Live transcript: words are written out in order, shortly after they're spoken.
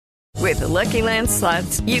With the Lucky Land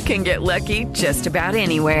Slots, you can get lucky just about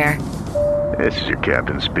anywhere. This is your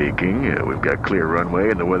captain speaking. We've got clear runway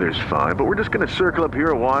and the weather's fine, but we're just going to circle up here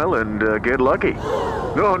a while and get lucky.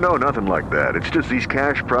 No, nothing like that. It's just these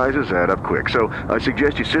cash prizes add up quick. So I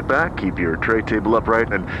suggest you sit back, keep your tray table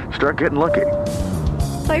upright, and start getting lucky.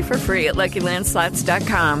 Play for free at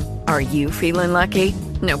LuckyLandSlots.com. Are you feeling lucky?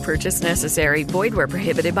 No purchase necessary. Void where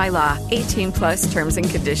prohibited by law. 18 plus terms and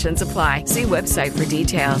conditions apply. See website for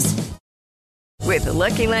details. With the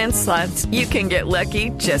Lucky Land Slots, you can get lucky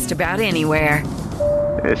just about anywhere.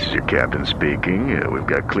 This is your captain speaking. We've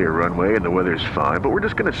got clear runway and the weather's fine, but we're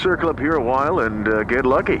just going to circle up here a while and get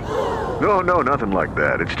lucky. No, nothing like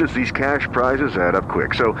that. It's just these cash prizes add up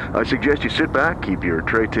quick. So I suggest you sit back, keep your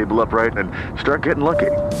tray table upright, and start getting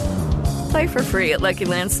lucky. Play for free at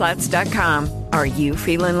LuckyLandSlots.com. Are you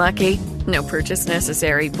feeling lucky? No purchase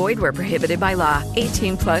necessary. Void where prohibited by law.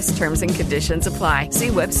 18 plus terms and conditions apply. See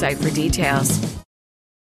website for details.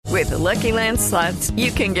 With the Lucky Land Slots,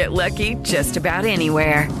 you can get lucky just about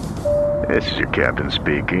anywhere. This is your captain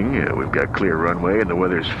speaking. We've got clear runway and the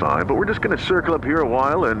weather's fine, but we're just going to circle up here a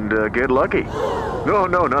while and get lucky. No,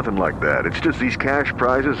 nothing like that. It's just these cash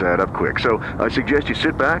prizes add up quick. So I suggest you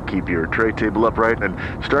sit back, keep your tray table upright, and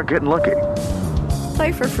start getting lucky.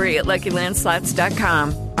 Play for free at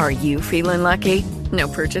LuckyLandSlots.com. Are you feeling lucky? No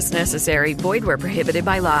purchase necessary. Void where prohibited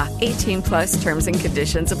by law. 18 plus terms and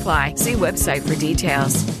conditions apply. See website for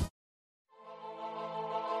details.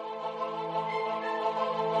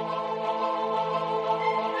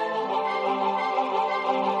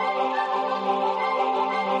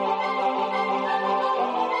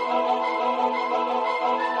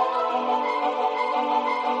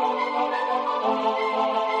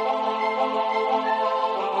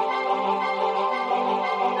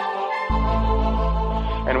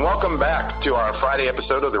 And welcome back to our Friday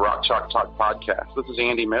episode of the Rock Chalk Talk podcast. This is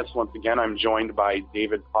Andy Mitz. Once again, I'm joined by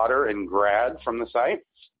David Potter and Grad from the site.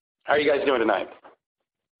 How are you guys doing tonight?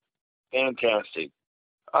 Fantastic.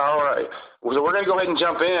 All right. So we're going to go ahead and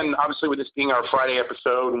jump in, obviously, with this being our Friday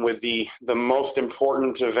episode and with the most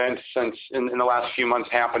important event since in the last few months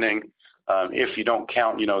happening, if you don't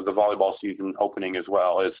count, the volleyball season opening as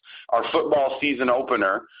well, is our football season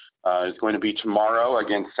opener is going to be tomorrow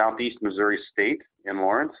against Southeast Missouri State in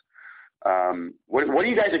Lawrence. What are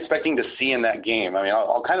you guys expecting to see in that game? I mean,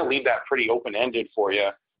 I'll kind of leave that pretty open-ended for you.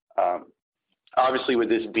 Obviously, with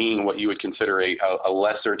this being what you would consider a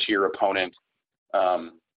lesser tier opponent,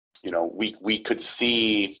 we could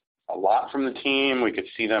see a lot from the team. We could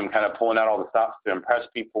see them kind of pulling out all the stops to impress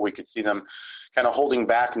people. We could see them kind of holding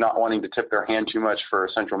back, not wanting to tip their hand too much for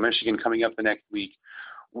Central Michigan coming up the next week.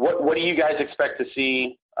 What do you guys expect to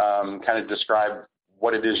see? Kind of describe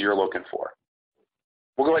what it is you're looking for.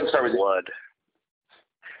 We'll go ahead and start with blood.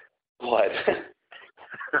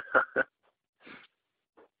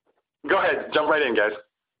 Go ahead, jump right in, guys.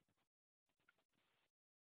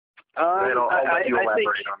 I'll let you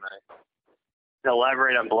elaborate on that.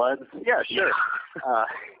 Elaborate on blood? Yeah, sure.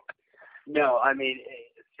 No, I mean,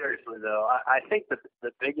 seriously though, I think that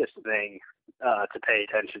the biggest thing to pay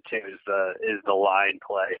attention to is the line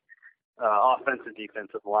play, offensive,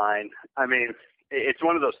 defensive line. I mean, it's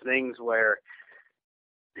one of those things where,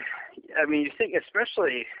 I mean, you think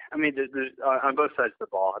especially, I mean, there's, on both sides of the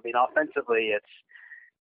ball. I mean, offensively, it's,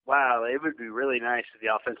 wow, it would be really nice if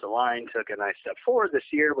the offensive line took a nice step forward this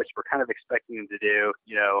year, which we're kind of expecting them to do.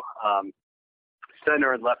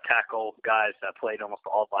 Center and left tackle guys that played almost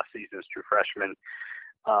all of last season as true freshmen.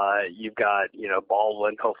 You've got,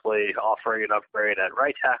 Baldwin hopefully offering an upgrade at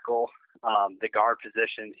right tackle. The guard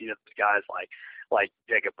positions, guys like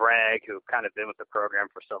Jacob Bragg, who've kind of been with the program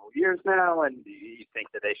for several years now, and you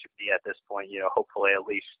think that they should be at this point, hopefully at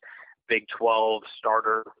least Big 12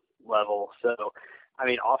 starter level. So, I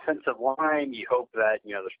mean, offensive line, you hope that,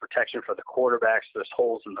 there's protection for the quarterbacks, there's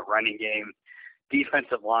holes in the running game.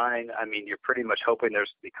 Defensive line, I mean, you're pretty much hoping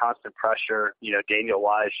there's going to be constant pressure. Daniel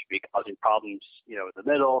Wise should be causing problems, in the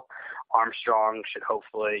middle. Armstrong should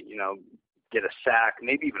hopefully, get a sack,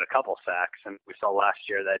 maybe even a couple sacks. And we saw last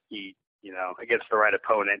year that he, against the right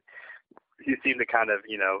opponent, he seemed to kind of,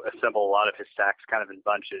 assemble a lot of his sacks kind of in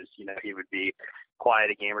bunches. He would be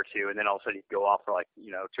quiet a game or two, and then all of a sudden he'd go off for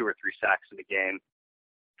 2 or 3 sacks in the game.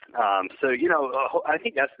 I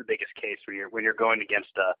think that's the biggest case when you're going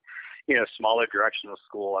against a, smaller directional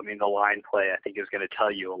school. I mean, the line play, I think, is going to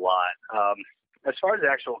tell you a lot. As far as the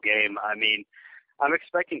actual game, I mean, I'm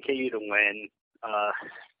expecting KU to win,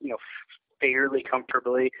 fairly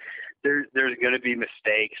comfortably. There's going to be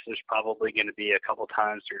mistakes. There's probably going to be a couple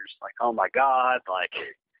times where you're just like, oh my God,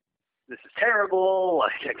 this is terrible.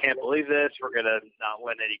 Like, I can't believe this. We're going to not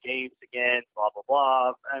win any games again, blah, blah,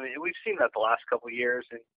 blah. I mean, we've seen that the last couple of years,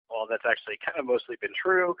 and while that's actually kind of mostly been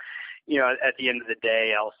true, at the end of the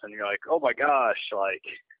day, all of a sudden you're like, oh my gosh, like,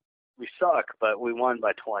 we suck, but we won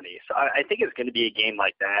by 20. So I think it's going to be a game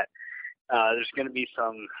like that. There's going to be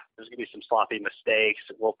some sloppy mistakes.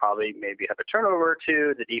 We'll probably maybe have a turnover or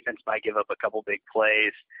two. The defense might give up a couple big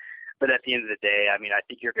plays. But at the end of the day, I mean, I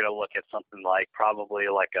think you're going to look at something like probably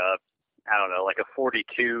like a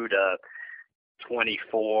 42 to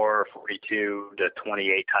 24, 42 to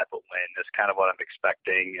 28 type of win is kind of what I'm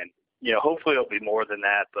expecting. And, hopefully it'll be more than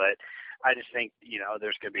that. But I just think,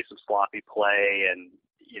 there's going to be some sloppy play and,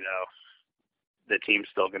 the team's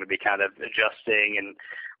still going to be kind of adjusting and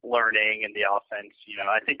learning in the offense.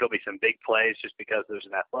 I think there'll be some big plays just because there's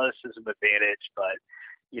an athleticism advantage. But,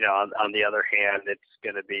 on the other hand, it's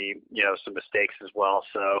going to be, some mistakes as well.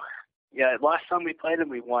 So, yeah, last time we played them,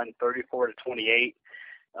 we won 34 to 28.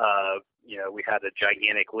 We had a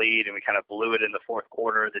gigantic lead and we kind of blew it in the fourth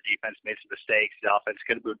quarter. The defense made some mistakes. The offense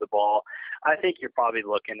couldn't move the ball. I think you're probably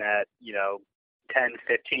looking at, 10,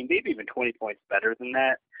 15, maybe even 20 points better than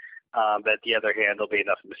that. But at the other hand, there'll be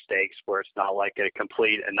enough mistakes where it's not like a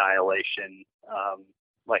complete annihilation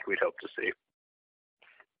like we'd hope to see.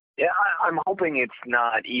 Yeah, I'm hoping it's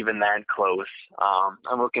not even that close.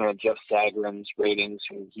 I'm looking at Jeff Sagarin's ratings.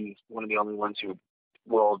 He's one of the only ones who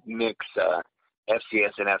will mix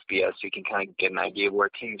FCS and FBS, so you can kind of get an idea of where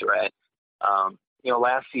teams are at.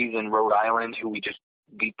 Last season, Rhode Island, who we just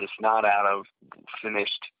beat the snot out of,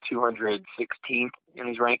 finished 216th in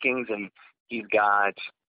his rankings, and he's got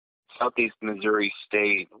Southeast Missouri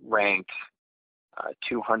State ranked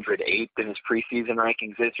 208th in his preseason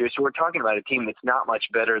rankings this year. So we're talking about a team that's not much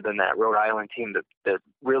better than that Rhode Island team that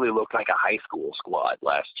really looked like a high school squad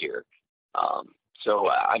last year.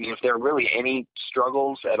 If there are really any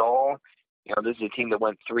struggles at all, this is a team that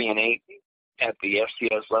went 3-8 at the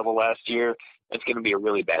FCS level last year. It's going to be a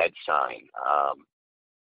really bad sign.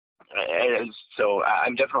 So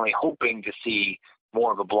I'm definitely hoping to see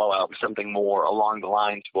more of a blowout, something more along the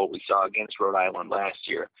lines of what we saw against Rhode Island last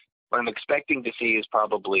year. What I'm expecting to see is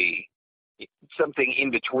probably something in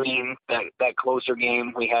between that closer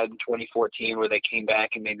game we had in 2014 where they came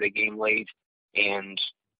back and made the game late and,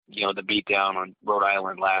 the beatdown on Rhode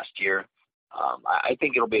Island last year. I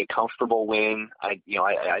think it'll be a comfortable win. I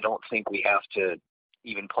don't think we have to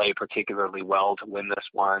even play particularly well to win this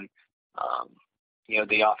one.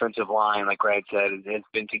 The offensive line, like Brad said, has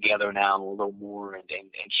been together now a little more and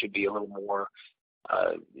should be a little more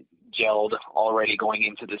gelled already going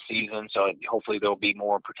into the season. So hopefully there'll be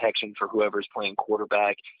more protection for whoever's playing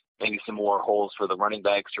quarterback, maybe some more holes for the running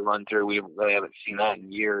backs to run through. We really haven't seen that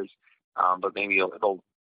in years, but maybe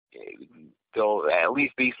there'll at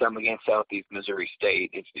least be some against Southeast Missouri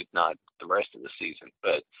State, if not the rest of the season.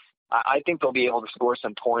 But I think they'll be able to score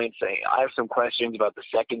some points. I have some questions about the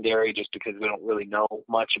secondary just because we don't really know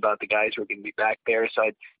much about the guys who are going to be back there. So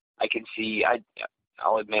I can see,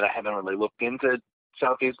 I'll admit I haven't really looked into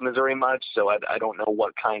Southeast Missouri much, so I don't know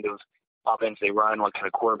what kind of offense they run, what kind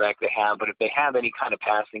of quarterback they have. But if they have any kind of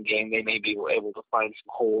passing game, they may be able to find some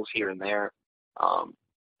holes here and there.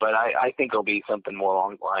 But I think it'll be something more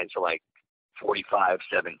along the lines of like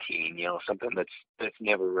 45-17, something that's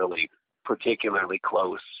never really particularly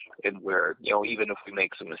close, and where even if we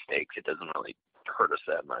make some mistakes, it doesn't really hurt us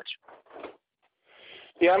that much.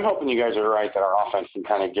 Yeah, I'm hoping you guys are right that our offense can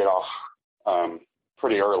kind of get off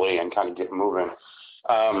pretty early and kind of get moving,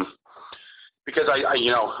 because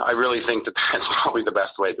I really think that's probably the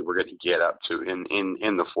best way that we're going to get up to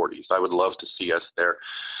in the 40s. I would love to see us there.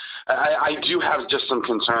 I do have just some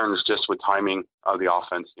concerns just with timing of the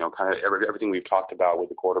offense. Kind of everything we've talked about with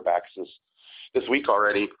the quarterbacks this week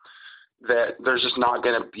already, that there's just not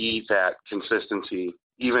going to be that consistency,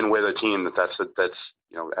 even with a team that's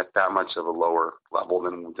at that much of a lower level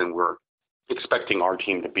than we're expecting our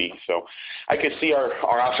team to be. So I could see our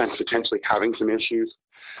offense potentially having some issues,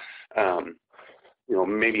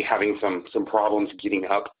 maybe having some problems getting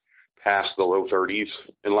up past the low 30s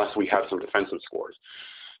unless we have some defensive scores,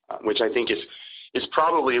 which I think is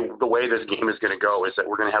probably the way this game is going to go, is that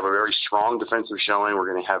we're going to have a very strong defensive showing.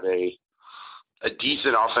 We're going to have a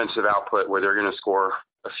decent offensive output where they're going to score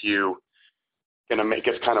a few, going to make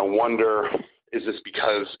us kind of wonder, is this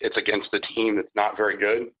because it's against a team that's not very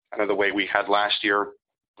good, kind of the way we had last year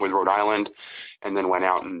with Rhode Island, and then went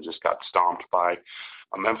out and just got stomped by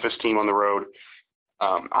a Memphis team on the road.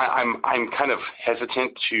 I'm kind of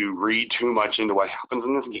hesitant to read too much into what happens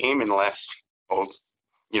in this game unless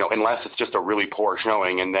it's just a really poor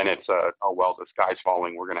showing, and then it's the sky's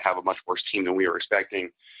falling. We're going to have a much worse team than we were expecting.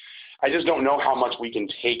 I just don't know how much we can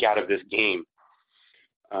take out of this game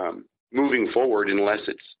moving forward unless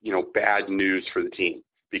it's, bad news for the team.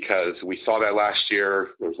 Because we saw that last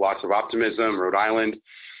year. There was lots of optimism. Rhode Island,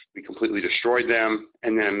 we completely destroyed them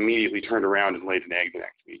and then immediately turned around and laid an egg the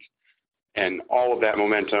next week. And all of that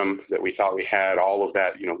momentum that we thought we had, all of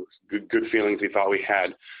that, good feelings we thought we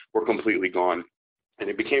had were completely gone. And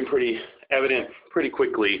it became pretty evident pretty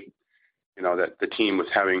quickly, that the team was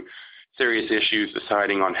having serious issues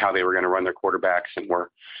deciding on how they were going to run their quarterbacks. And we're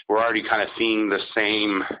already kind of seeing the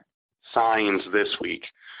same signs this week.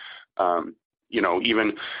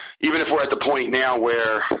 Even if we're at the point now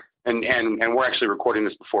where, and we're actually recording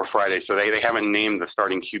this before Friday, so they haven't named the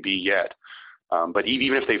starting QB yet. But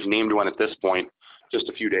even if they've named one at this point, just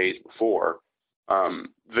a few days before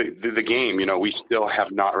the game, we still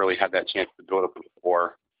have not really had that chance to build up the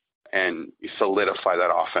rapport and solidify that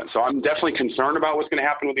offense. So I'm definitely concerned about what's going to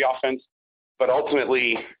happen with the offense. But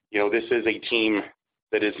ultimately, this is a team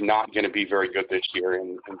that is not going to be very good this year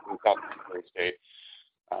in South Dakota State.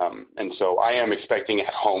 And so I am expecting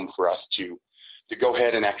at home for us to go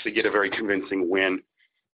ahead and actually get a very convincing win.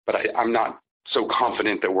 But I'm not so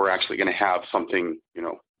confident that we're actually going to have something,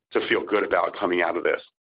 to feel good about coming out of this.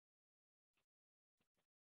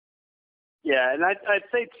 Yeah, and I'd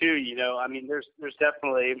say too, there's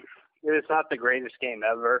definitely, it's not the greatest game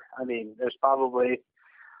ever. I mean,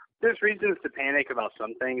 there's reasons to panic about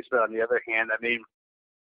some things, but on the other hand,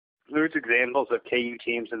 there's examples of KU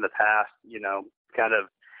teams in the past, kind of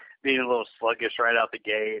being a little sluggish right out the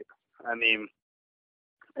gate.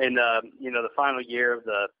 In the final year of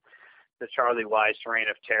the Charlie Weiss reign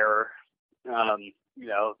of terror,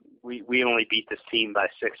 we only beat this team by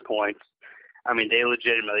 6 points. They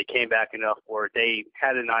legitimately came back enough where they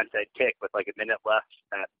had an onside kick with like a minute left.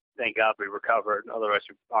 That, thank God we recovered. Otherwise,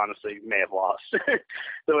 we honestly may have lost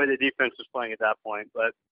the way the defense was playing at that point.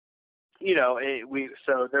 But,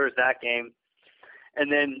 so there was that game.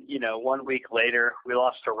 And then, 1 week later, we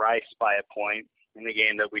lost to Rice by a point in a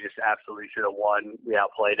game that we just absolutely should have won. We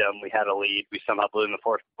outplayed them. We had a lead. We somehow blew in the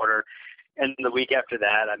fourth quarter. And the week after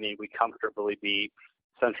that, we comfortably beat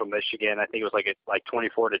Central Michigan. I think it was like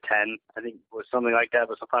 24-10. I think it was something like that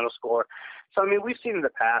was the final score. So, we've seen in the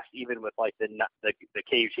past, even with like the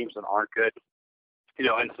KU teams that aren't good,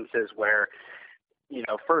 instances where,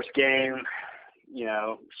 first game,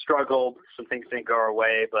 struggled, some things didn't go our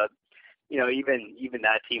way, but even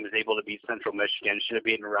that team was able to beat Central Michigan, should have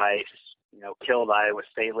beaten Rice, killed Iowa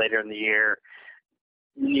State later in the year,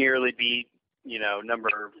 nearly beat,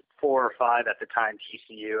 number 4 or 5 at the time,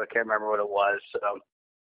 TCU. I can't remember what it was. So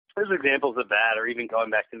there's examples of that, or even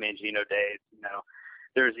going back to Mangino days.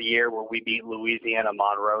 There's a year where we beat Louisiana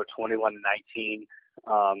Monroe 21-19.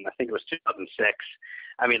 I think it was 2006.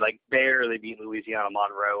 Barely beat Louisiana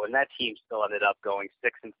Monroe, and that team still ended up going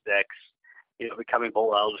 6-6. Becoming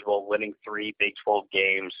bowl eligible, winning 3 Big 12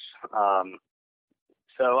 games.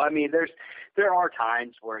 There are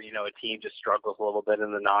times where, a team just struggles a little bit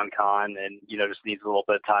in the non-con and, just needs a little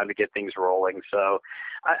bit of time to get things rolling. So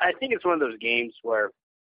I think it's one of those games where,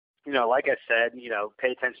 like I said,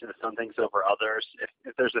 pay attention to some things over others.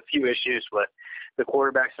 If there's a few issues with the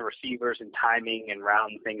quarterbacks and receivers and timing and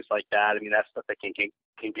route and things like that, that's stuff that can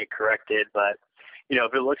get corrected. But,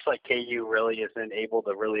 if it looks like KU really isn't able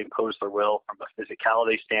to really impose their will from a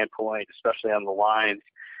physicality standpoint, especially on the lines,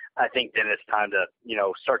 I think then it's time to,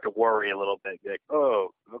 start to worry a little bit. Be like,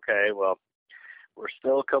 oh, okay, well, we're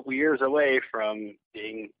still a couple years away from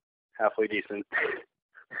being halfway decent.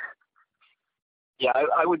 Yeah,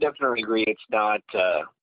 I would definitely agree. It's not a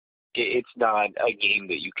game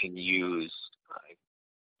that you can use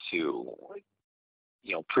to,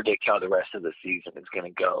 predict how the rest of the season is going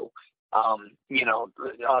to go.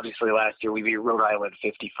 Obviously last year we beat Rhode Island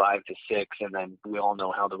 55-6, and then we all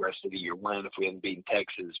know how the rest of the year went. If we hadn't beaten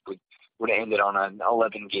Texas, we would have ended on an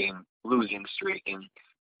 11-game losing streak. And,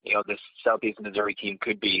 this Southeast Missouri team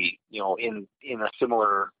could be, in a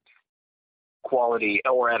similar quality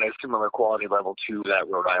or at a similar quality level to that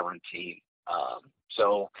Rhode Island team.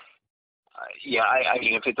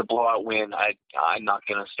 If it's a blowout win, I'm not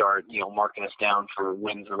going to start, marking us down for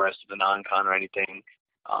wins the rest of the non-con or anything.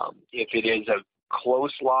 If it is a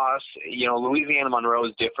close loss, Louisiana Monroe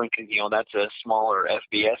is different because, that's a smaller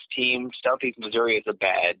FBS team. Southeast Missouri is a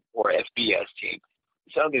bad, or FBS team.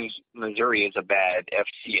 Southeast Missouri is a bad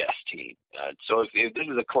FCS team. So if this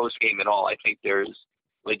is a close game at all, I think there's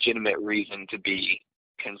legitimate reason to be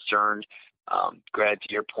concerned. Grad,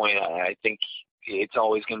 to your point, I think it's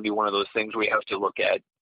always going to be one of those things where we have to look at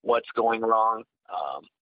what's going wrong.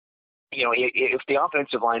 If the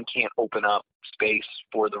offensive line can't open up space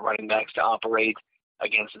for the running backs to operate,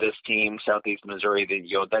 against this team, Southeast Missouri,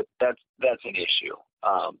 that's an issue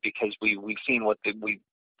because we've seen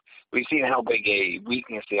we've seen how big a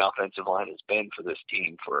weakness the offensive line has been for this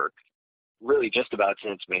team for really just about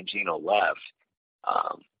since Mangino left.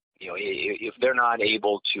 If they're not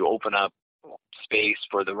able to open up space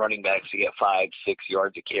for the running backs to get 5-6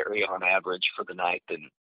 yards a carry on average for the night, then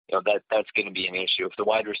that's going to be an issue. If the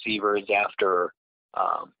wide receivers after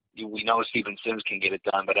we know Steven Sims can get it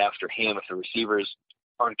done, but after him, if the receivers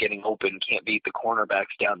aren't getting open, can't beat the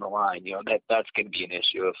cornerbacks down the line, that's going to be an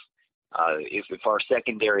issue. If our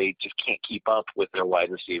secondary just can't keep up with their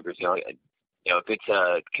wide receivers, if it's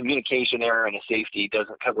a communication error and a safety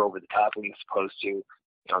doesn't cover over the top when he's supposed to,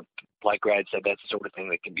 like Brad said, that's the sort of thing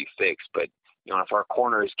that can be fixed. But if our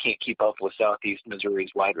corners can't keep up with Southeast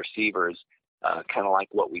Missouri's wide receivers, kind of like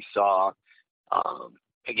what we saw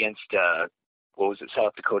against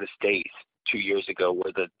South Dakota State 2 years ago,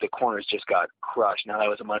 where the corners just got crushed. Now that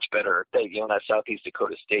was a much better, that South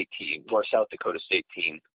Dakota State team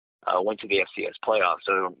went to the FCS playoffs,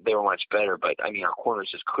 so they were much better. But our corners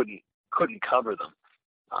just couldn't cover them.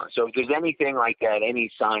 So if there's anything like that, any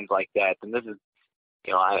signs like that, then this is,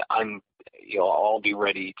 I'll be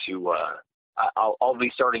ready to. I'll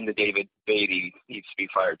be starting the David Beatty needs to be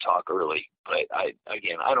fired talk early. But I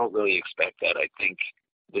don't really expect that. I think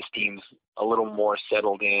this team's a little more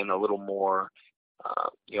settled in, a little more,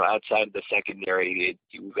 outside of the secondary.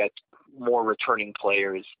 We've got more returning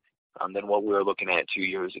players than what we were looking at 2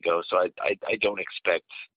 years ago. So I don't expect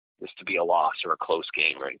this to be a loss or a close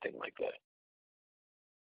game or anything like that.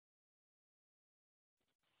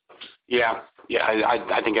 Yeah,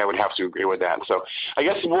 I think I would have to agree with that. So I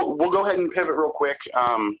guess we'll go ahead and pivot real quick.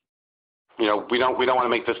 We don't want to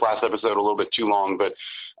make this last episode a little bit too long, but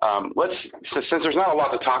since there's not a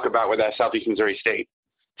lot to talk about with that Southeast Missouri State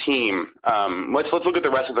team, let's look at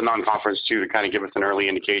the rest of the non-conference too to kind of give us an early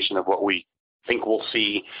indication of what we think we'll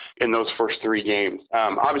see in those first three games.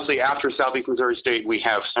 Obviously, after Southeast Missouri State, we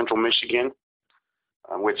have Central Michigan,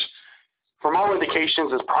 which from all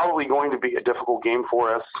indications is probably going to be a difficult game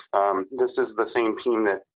for us. This is the same team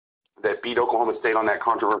that beat Oklahoma State on that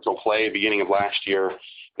controversial play beginning of last year.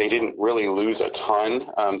 They didn't really lose a ton,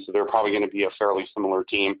 so they're probably going to be a fairly similar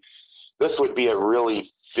team. This would be a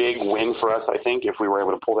really big win for us, I think, if we were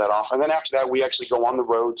able to pull that off. And then after that, we actually go on the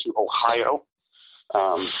road to Ohio.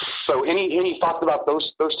 So any thoughts about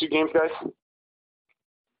those two games, guys?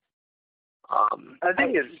 I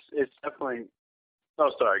think it's definitely. Oh,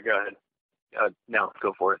 sorry. Go ahead. No,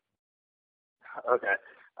 go for it. Okay.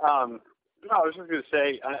 No, I was just going to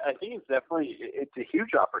say, I think it's a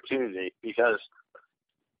huge opportunity because,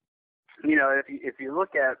 if you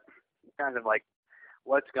look at kind of like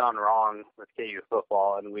what's gone wrong with KU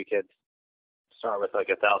football, and we could start with like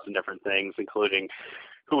 1,000 different things, including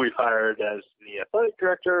who we've hired as the athletic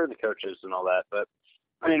director, the coaches, and all that. But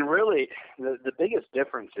really, the biggest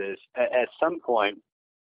difference is at some point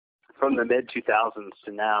from the mid-2000s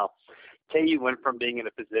to now, KU went from being in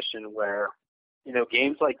a position where,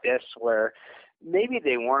 games like this where maybe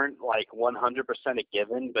they weren't like 100% a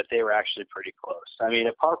given, but they were actually pretty close.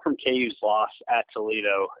 Apart from KU's loss at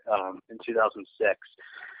Toledo in 2006,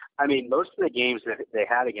 most of the games that they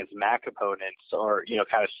had against MAC opponents or,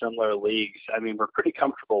 kind of similar leagues, were pretty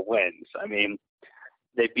comfortable wins.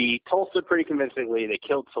 They beat Tulsa pretty convincingly. They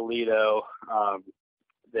killed Toledo.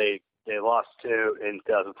 They lost to in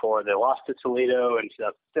 2004. They lost to Toledo in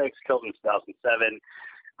 2006, killed in 2007.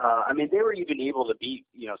 They were even able to beat,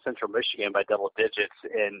 Central Michigan by double digits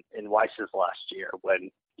in Weiss's last year when,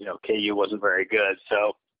 KU wasn't very good.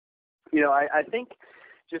 So, I think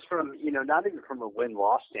just from, not even from a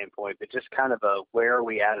win-loss standpoint, but just kind of a where are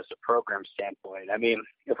we at as a program standpoint.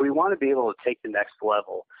 If we want to be able to take the next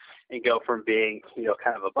level and go from being,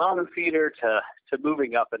 kind of a bottom feeder to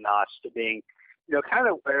moving up a notch to being, kind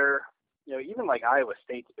of where, even like Iowa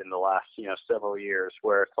State's been the last, several years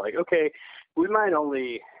where it's like, okay, we might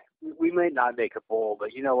not make a bowl,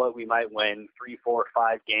 but you know what, we might win 3, 4,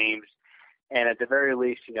 5 games. And at the very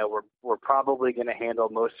least, we're probably going to handle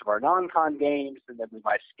most of our non-con games, and then we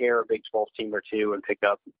might scare a Big 12 team or two and pick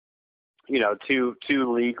up,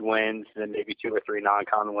 two league wins, and then maybe 2 or 3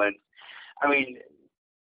 non-con wins.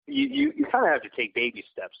 You kind of have to take baby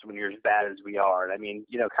steps when you're as bad as we are.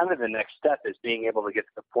 Kind of the next step is being able to get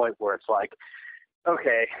to the point where it's like,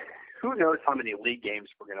 okay, who knows how many league games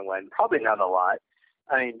we're going to win? Probably not a lot.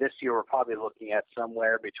 This year we're probably looking at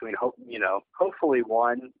somewhere between, hopefully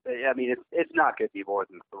 1. It's not going to be more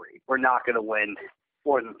than 3. We're not going to win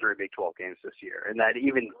more than 3 Big 12 games this year, and that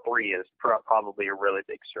even 3 is probably a really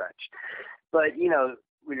big stretch. But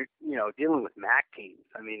we're dealing with MAC teams.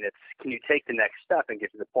 It's can you take the next step and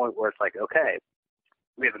get to the point where it's like, okay,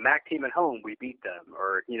 we have a MAC team at home, we beat them,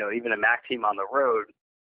 or even a MAC team on the road,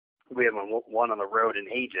 we haven't won on the road in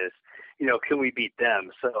ages. Can we beat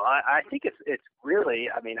them? So I think it's really,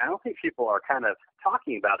 I don't think people are kind of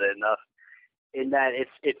talking about it enough, in that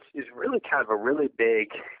it's really kind of a really big,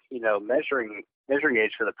 measuring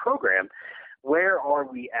age for the program. Where are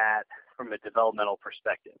we at from a developmental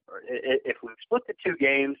perspective? Or if we split the two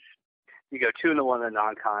games, you go 2-1 in the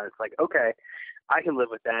non-con, it's like, okay, I can live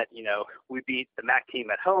with that. We beat the MAC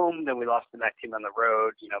team at home, then we lost the MAC team on the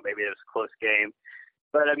road. Maybe it was a close game.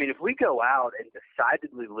 But, if we go out and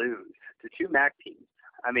decidedly lose to two MAC teams,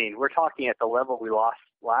 we're talking at the level we lost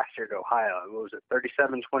last year to Ohio. What was it,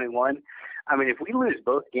 37-21? If we lose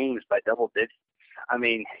both games by double digits,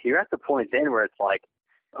 you're at the point then where it's like,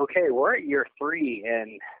 okay, we're at year 3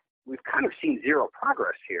 and we've kind of seen zero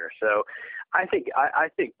progress here. So I think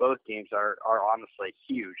both games are honestly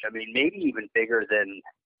huge. Maybe even bigger than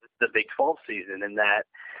the Big 12 season, in that,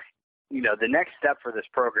 the next step for this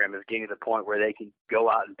program is getting to the point where they can go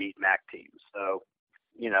out and beat MAC teams. So,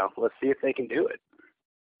 let's see if they can do it.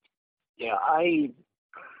 Yeah, I'm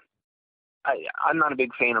not a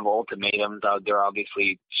big fan of ultimatums. There are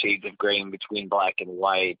obviously shades of gray in between black and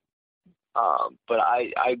white. But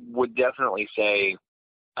I would definitely say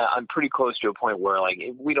I'm pretty close to a point where, like,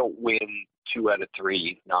 if we don't win 2 out of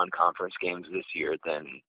 3 non-conference games this year,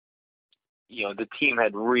 then, the team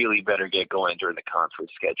had really better get going during the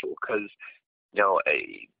conference schedule, because,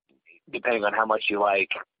 depending on how much you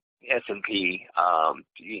like S&P,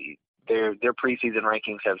 their preseason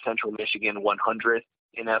rankings have Central Michigan 100th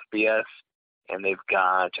in FBS, and they've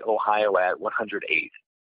got Ohio at 108th.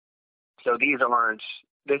 So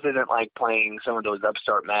this isn't like playing some of those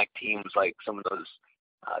upstart MAC teams, like some of those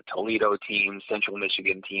Toledo teams, Central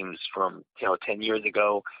Michigan teams from 10 years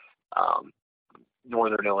ago,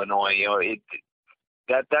 Northern Illinois.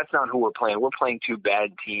 That's not who we're playing. We're playing 2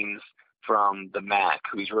 bad teams from the MAC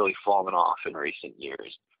who's really fallen off in recent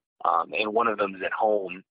years, and one of them is at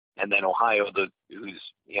home, and then Ohio,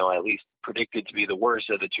 who's at least predicted to be the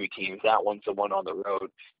worst of the 2 teams. That one's the one on the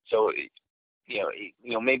road. So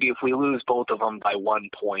maybe if we lose both of them by 1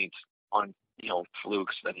 point on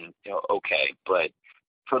flukes, then okay. But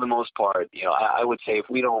for the most part, I would say if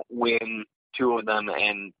we don't win 2 of them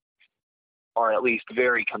and are at least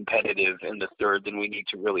very competitive in the third, then we need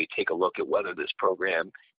to really take a look at whether this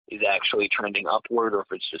program is actually trending upward or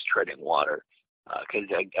if it's just treading water. Because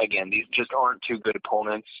again, these just aren't 2 good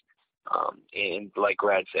opponents. And like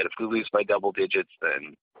Brad said, if we lose by double digits,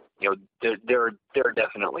 then there are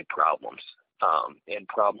definitely problems, and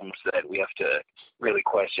problems that we have to really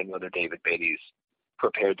question whether David Beatty's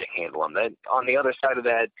prepared to handle them. Then on the other side of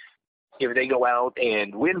that, if they go out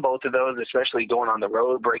and win both of those, especially going on the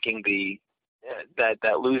road, breaking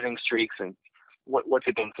that losing streaks, and what's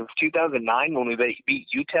it been since 2009 when we beat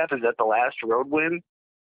UTEP? Is that the last road win?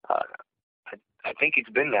 I think it's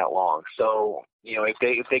been that long. So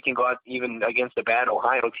if they can go out even against a bad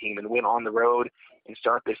Ohio team and win on the road and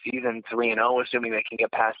start the season 3-0, assuming they can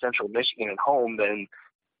get past Central Michigan at home, then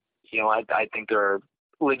I think there are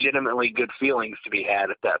legitimately good feelings to be had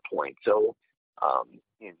at that point. So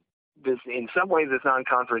in some ways, this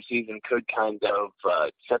non-conference season could kind of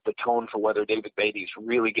set the tone for whether David Beatty's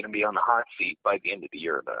really going to be on the hot seat by the end of the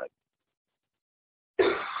year or not.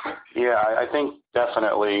 Yeah, I think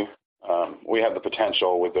definitely we have the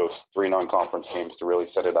potential with those 3 non-conference games to really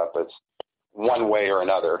set it up as one way or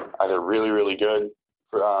another, either really, really good,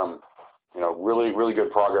 really, really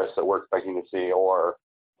good progress that we're expecting to see, or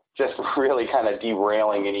just really kind of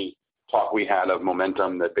derailing any talk we had of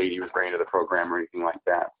momentum that Beatty was bringing to the program or anything like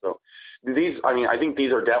that. So I think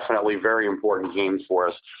these are definitely very important games for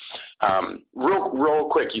us. Real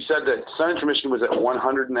quick, you said that Central Michigan was at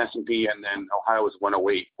 100 in S&P, and then Ohio was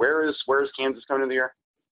 108. Where is Kansas coming into the year?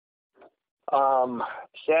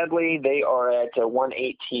 Sadly, they are at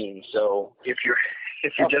 118. So if you're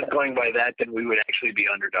just going by that, then we would actually be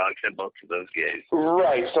underdogs in both of those games.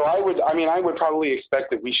 Right. So I would probably expect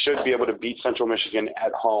that we should be able to beat Central Michigan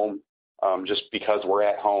at home, just because we're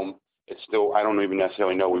at home. It's still, I don't even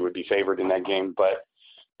necessarily know we would be favored in that game, but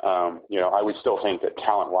I would still think that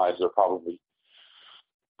talent-wise they're probably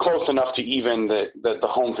close enough to even that the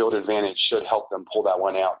home field advantage should help them pull that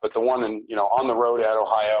one out. But the one on the road at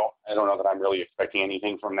Ohio, I don't know that I'm really expecting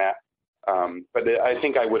anything from that. But I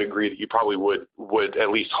think I would agree that you probably would at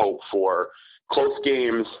least hope for close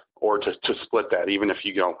games, or to split that, even if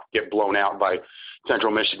you get blown out by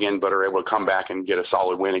Central Michigan but are able to come back and get a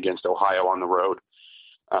solid win against Ohio on the road.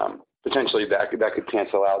 Potentially that could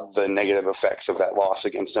cancel out the negative effects of that loss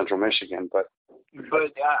against Central Michigan. But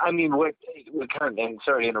I mean, what kind of, and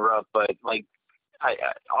sorry to interrupt, but like, I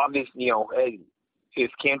obviously,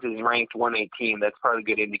 if Kansas is ranked 118, that's probably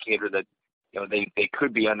a good indicator that they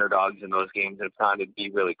could be underdogs in those games, and if not, it'd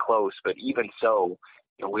be really close. But even so,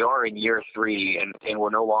 we are in year 3, and we're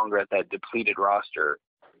no longer at that depleted roster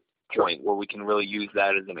point where we can really use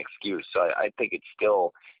that as an excuse. So I think it's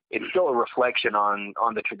still a reflection on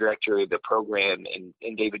the trajectory of the program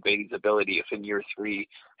and David Beatty's ability. If in year 3,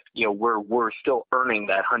 we're still earning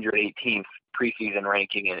that 118th preseason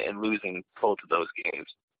ranking and losing both of those games.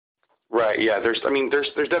 Right. Yeah. There's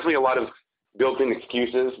definitely a lot of built-in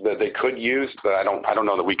excuses that they could use, but I don't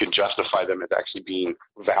know that we could justify them as actually being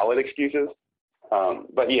valid excuses.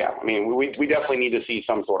 But yeah, I mean, we definitely need to see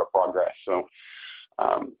some sort of progress. So.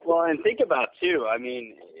 Well, and think about too. I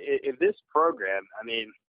mean, if this program, I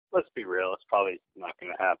mean, let's be real, it's probably not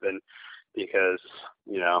going to happen because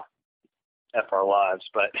F our lives.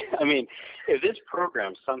 But I mean, if this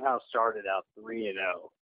program somehow started out 3-0,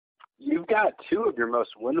 you've got 2 of your most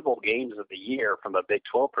winnable games of the year from a Big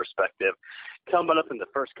 12 perspective coming up in the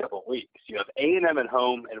first couple of weeks. You have A&M at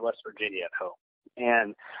home and West Virginia at home.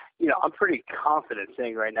 And, I'm pretty confident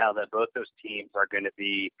saying right now that both those teams are going to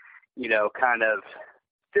be, kind of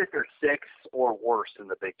 5th or 6th or worse in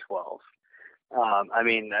the Big 12. I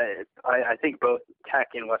mean, I think both Tech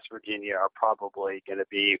and West Virginia are probably going to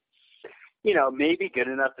be, maybe good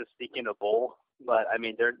enough to sneak in a bowl, but I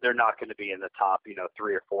mean, they're not going to be in the top,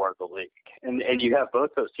 3 or 4 of the league. And you have both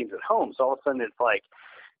those teams at home. So all of a sudden it's like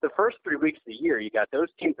the first 3 weeks of the year, you got those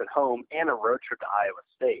teams at home and a road trip to Iowa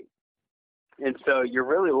State. And so you're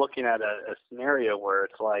really looking at a scenario where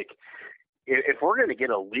it's like, if we're going to get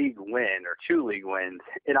a league win or 2 league wins,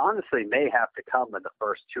 it honestly may have to come in the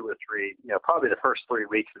first 2 or 3, probably the first 3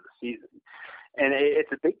 weeks of the season. And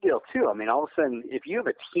it's a big deal too. I mean, all of a sudden, if you have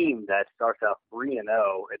a team that starts out 3-0,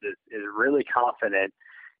 is really confident,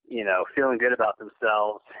 feeling good about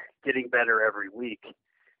themselves, getting better every week,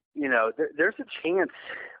 there's a chance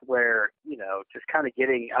where, just kind of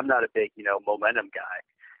getting, I'm not a big, momentum guy.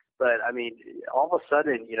 But, I mean, all of a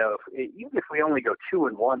sudden, even if we only go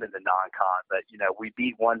 2-1 in the non-con, but, we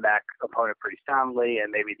beat one MAC opponent pretty soundly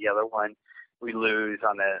and maybe the other one we lose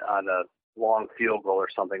on a long field goal or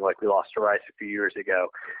something like we lost to Rice a few years ago.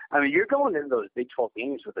 I mean, you're going into those Big 12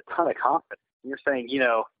 games with a ton of confidence. You're saying,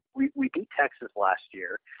 we beat Texas last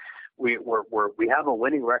year. We have a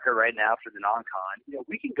winning record right now for the non-con.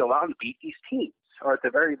 We can go out and beat these teams, or at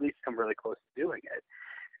the very least come really close to doing it.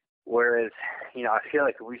 Whereas, I feel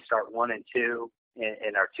like if we start 1-2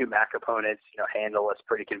 and our 2 MAC opponents, handle us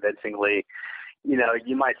pretty convincingly,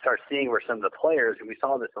 you might start seeing where some of the players, and we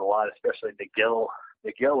saw this a lot, especially the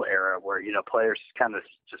Gill era, where, players kind of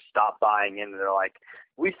just stop buying in and they're like,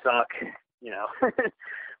 we suck,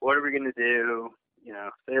 what are we going to do?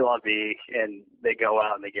 C'est la vie, and they go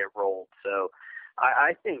out and they get rolled. So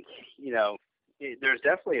I think, there's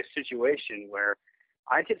definitely a situation where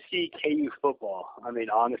I could see KU football, I mean,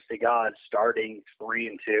 honest to God, starting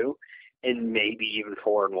 3-2 and maybe even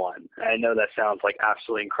 4-1. I know that sounds like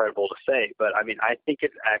absolutely incredible to say, but I mean, I think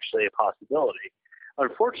it's actually a possibility.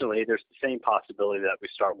 Unfortunately, there's the same possibility that we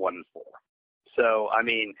start 1-4. So, I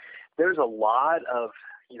mean, there's a lot of,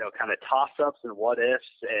 kind of toss-ups and what-ifs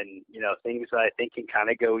and, things that I think can kind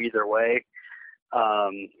of go either way.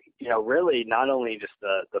 Really not only just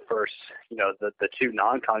the first, the 2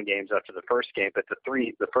 non-con games after the first game, but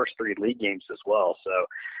the first 3 league games as well. So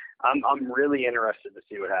I'm really interested to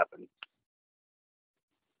see what happens.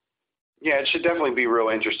 Yeah, it should definitely be real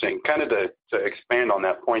interesting. Kind of to expand on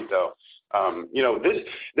that point, though,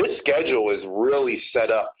 this schedule is really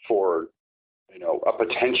set up for, a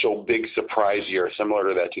potential big surprise year similar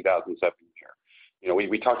to that 2007 year.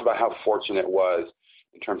 We talked about how fortunate it was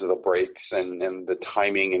in terms of the breaks and the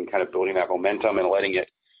timing and kind of building that momentum and letting it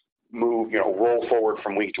move, roll forward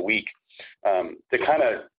from week to week. To kind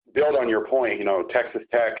of build on your point, Texas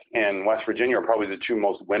Tech and West Virginia are probably the 2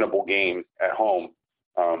 most winnable games at home.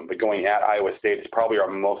 But going at Iowa State is probably our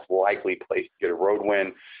most likely place to get a road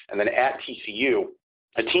win. And then at TCU,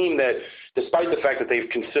 a team that, despite the fact that they've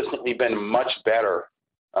consistently been much better,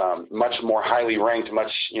 much more highly ranked,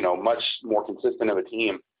 much more consistent of a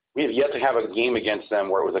team, we have yet to have a game against them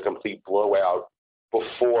where it was a complete blowout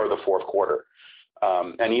before the fourth quarter.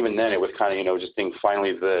 And even then it was kind of, just being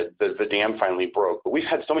finally the dam finally broke. But we've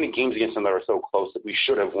had so many games against them that are so close that we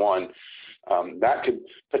should have won. That could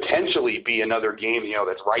potentially be another game,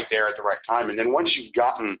 that's right there at the right time. And then once you've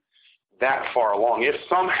gotten that far along, if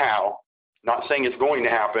somehow, not saying it's going to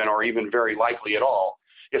happen or even very likely at all,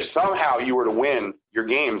 if somehow you were to win your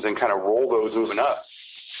games and kind of roll those moving up,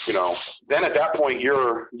 then at that point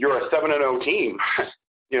you're a 7-0 team,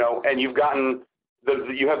 and you've gotten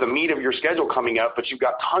you have the meat of your schedule coming up, but you've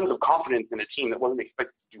got tons of confidence in a team that wasn't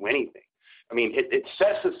expected to do anything. I mean, it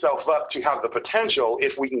sets itself up to have the potential,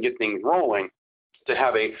 if we can get things rolling, to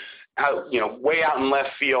have a way out in left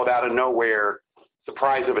field, out of nowhere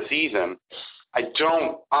surprise of a season. I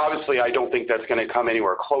don't think that's going to come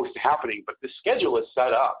anywhere close to happening, but the schedule is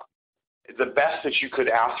set up. It's the best that you could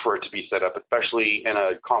ask for it to be set up, especially in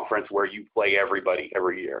a conference where you play everybody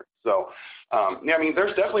every year. So,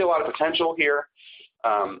 there's definitely a lot of potential here,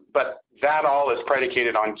 but that all is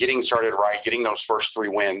predicated on getting started right, getting those first 3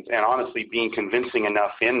 wins, and honestly being convincing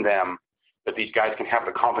enough in them that these guys can have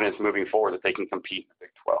the confidence moving forward that they can compete in the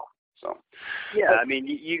Big 12. So, yeah, I mean,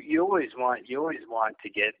 you always want to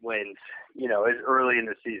get wins, as early in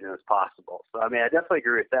the season as possible. So, I mean, I definitely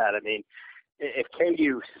agree with that. I mean, if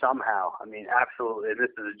KU somehow, absolutely,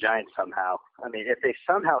 this is a giant somehow. I mean, if they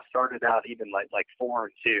somehow started out even like 4-2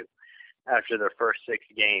 after their first 6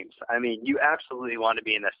 games, I mean, you absolutely want to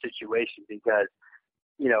be in that situation because,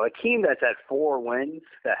 a team that's at 4 wins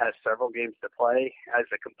that has several games to play has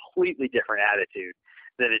a completely different attitude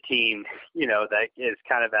than a team, that is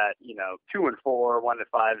kind of at, 2-4, 1-5.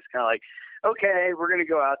 It's kind of like, okay, we're going to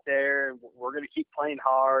go out there, we're going to keep playing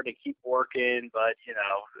hard and keep working, but,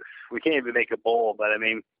 we can't even make a bowl. But, I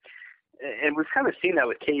mean, and we've kind of seen that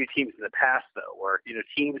with KU teams in the past, though, where,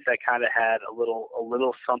 teams that kind of had a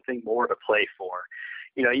little something more to play for.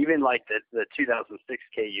 Even like the 2006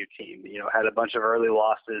 KU team, had a bunch of early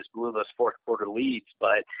losses, blew those fourth quarter leads,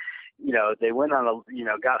 but, they went on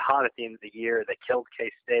got hot at the end of the year. They killed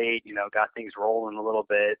K-State, got things rolling a little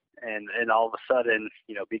bit, and all of a sudden,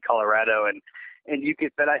 beat Colorado, and you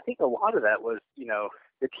could. But I think a lot of that was,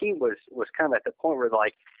 the team was kind of at the point where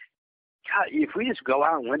like, God, if we just go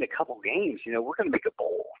out and win a couple games, we're going to make a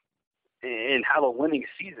bowl and have a winning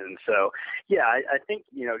season. So, yeah, I think,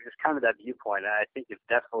 just kind of that viewpoint, I think it's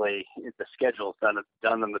definitely the schedule's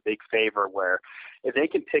done them a big favor where if they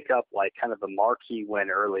can pick up like kind of a marquee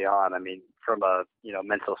win early on, I mean, from a,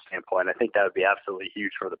 mental standpoint, I think that would be absolutely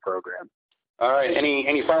huge for the program. All right.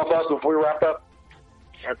 Any final thoughts before we wrap up?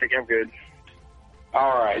 I think I'm good.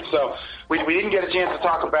 All right. So we didn't get a chance to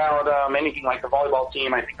talk about anything like the volleyball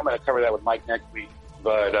team. I think I'm going to cover that with Mike next week.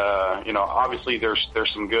 But, obviously there's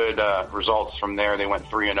some good results from there. They went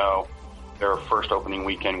 3-0 their first opening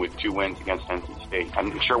weekend with 2 wins against NC State.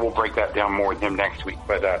 I'm sure we'll break that down more with him next week.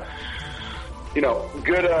 But,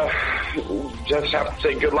 good. Just have to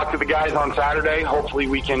say good luck to the guys on Saturday. Hopefully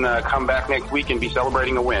we can come back next week and be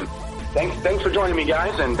celebrating a win. Thanks for joining me,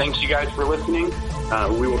 guys, and thanks you guys for listening.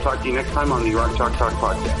 We will talk to you next time on the Rock Talk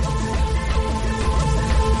podcast.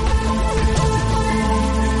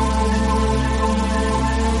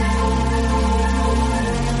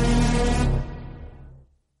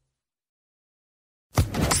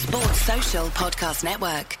 Social Podcast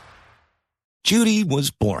Network. Judy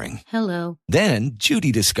was boring. Hello. Then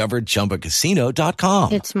Judy discovered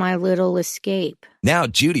ChumbaCasino.com. It's my little escape. Now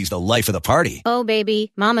Judy's the life of the party. Oh,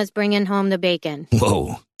 baby, mama's bringing home the bacon.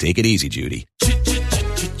 Whoa, take it easy, Judy.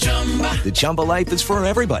 The Chumba life is for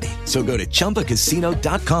everybody. So go to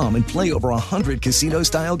ChumbaCasino.com and play over 100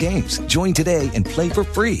 casino-style games. Join today and play for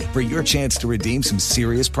free for your chance to redeem some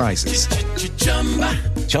serious prizes.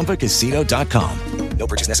 ChumbaCasino.com. No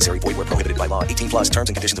purchase necessary. Void where prohibited by law. 18+ terms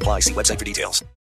and conditions apply. See website for details.